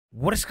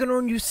What is going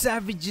on, you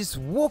savages?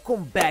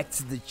 Welcome back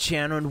to the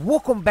channel and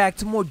welcome back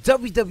to more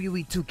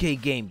WWE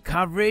 2K game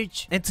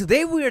coverage. And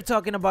today we are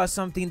talking about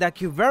something that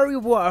could very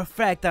well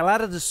affect a lot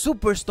of the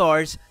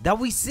superstars that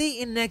we see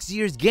in next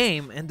year's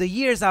game and the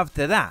years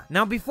after that.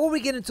 Now, before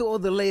we get into all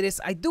the latest,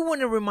 I do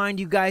want to remind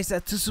you guys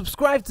to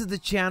subscribe to the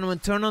channel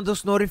and turn on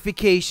those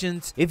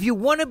notifications if you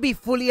want to be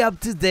fully up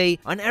to date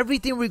on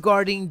everything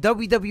regarding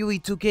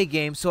WWE 2K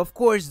games. So of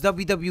course,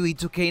 WWE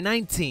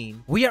 2K19.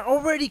 We are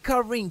already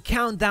covering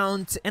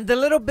countdowns and the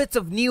little bits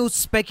of news,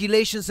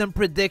 speculations, and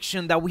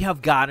prediction that we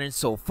have gotten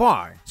so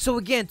far. So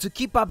again, to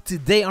keep up to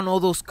date on all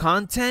those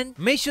content,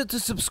 make sure to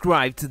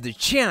subscribe to the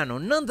channel.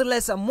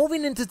 Nonetheless, I'm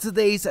moving into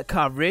today's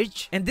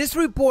coverage, and this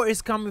report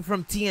is coming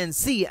from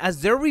TNC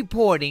as they're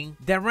reporting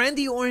that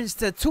Randy Orton's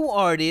tattoo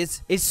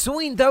artist is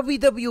suing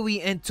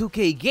WWE and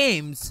 2K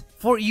games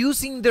for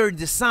using their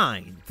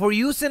design, for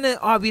using it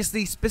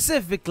obviously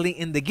specifically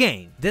in the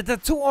game. The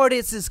tattoo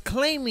artist is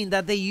claiming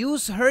that they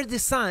use her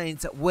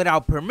designs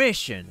without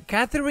permission.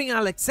 Catherine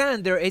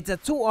Alexander, a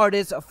tattoo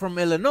artist from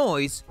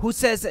Illinois, who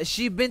says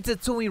she's been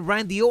tattooing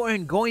Randy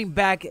Orton going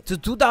back to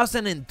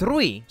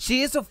 2003.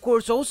 She is of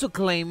course also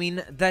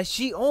claiming that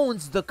she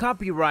owns the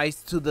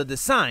copyrights to the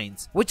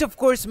designs, which of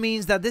course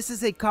means that this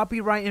is a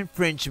copyright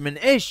infringement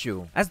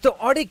issue. As the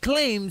artist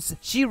claims,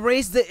 she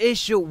raised the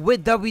issue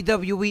with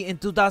WWE in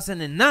 2009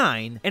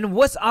 and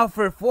was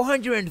offered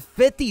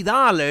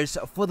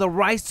 $450 for the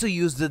rights to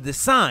use the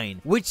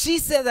design, which she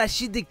said that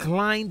she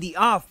declined the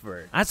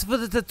offer. As for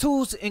the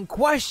tattoos in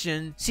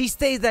question, she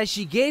states that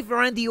she gave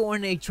Randy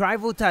Orton a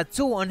tribal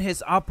tattoo on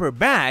his upper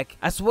back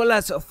as well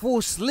as a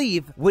full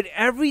sleeve with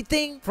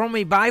everything from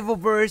a Bible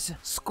verse,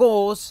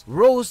 skulls,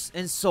 rose,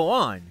 and so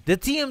on. The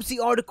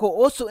TMC article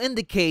also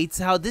indicates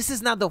how this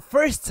is not the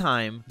first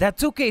time that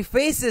 2K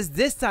faces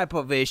this type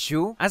of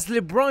issue, as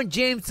LeBron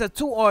James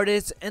tattoo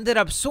artist ended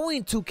up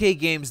suing 2K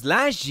games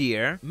last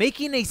year,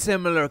 making a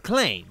similar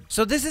claim.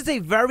 So this is a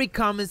very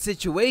common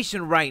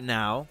situation right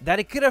now that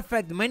it could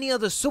affect many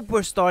other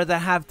superstars that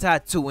have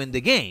tattoo in the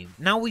game.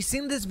 Now, we've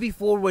seen this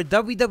before where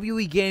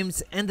WWE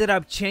games ended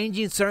up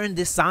changing certain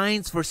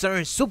designs for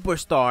certain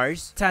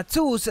superstars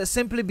tattoos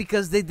simply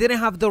because they didn't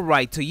have the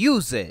right to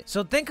use it.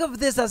 So think of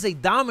this as a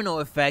domino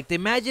effect.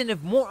 Imagine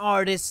if more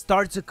artists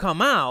start to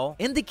come out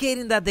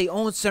indicating that they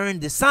own certain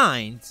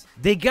designs.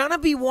 They're gonna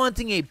be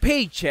wanting a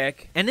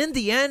paycheck, and in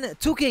the end,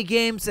 2K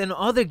games and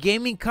other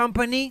gaming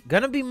company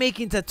gonna be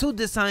making tattoo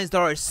designs that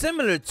are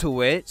similar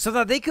to it so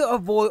that they could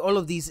avoid all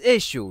of these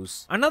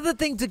issues. Another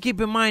thing to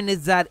keep in mind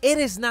is that it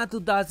is not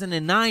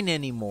 2009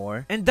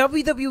 anymore, and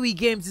WWE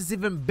games is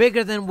even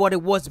bigger than what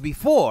it was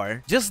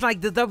before, just like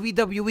the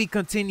WWE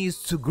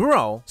continues to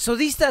grow. So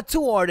these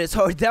tattoo artists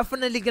are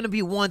definitely gonna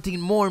be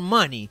wanting more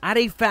money at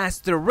a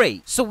faster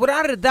rate. So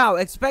without a doubt,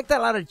 expect a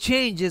lot of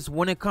changes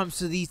when it comes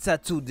to these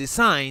tattoo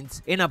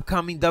designs in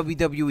upcoming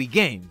WWE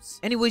games.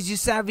 Anyways, you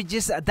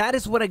savages, that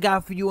is what I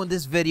got for you on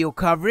this video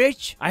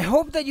coverage. I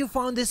hope that you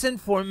found this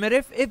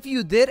informative. If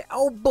you did, I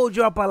hope you'll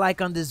drop a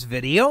like on this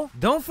video.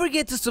 Don't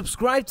forget to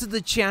subscribe to the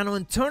channel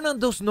and turn on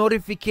those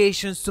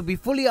notifications to be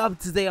fully up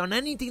to date on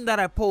anything that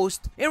I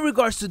post in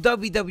regards to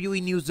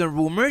WWE news and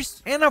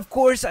rumors, and of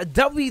course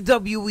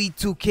WWE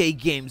 2K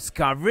games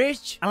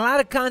coverage. A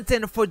lot of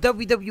content for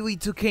WWE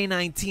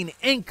 2K19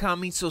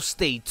 incoming, so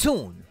stay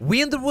tuned.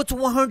 We on the road to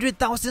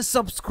 100,000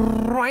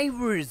 subscribers.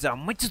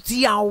 Macho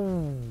T,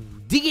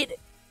 dig it.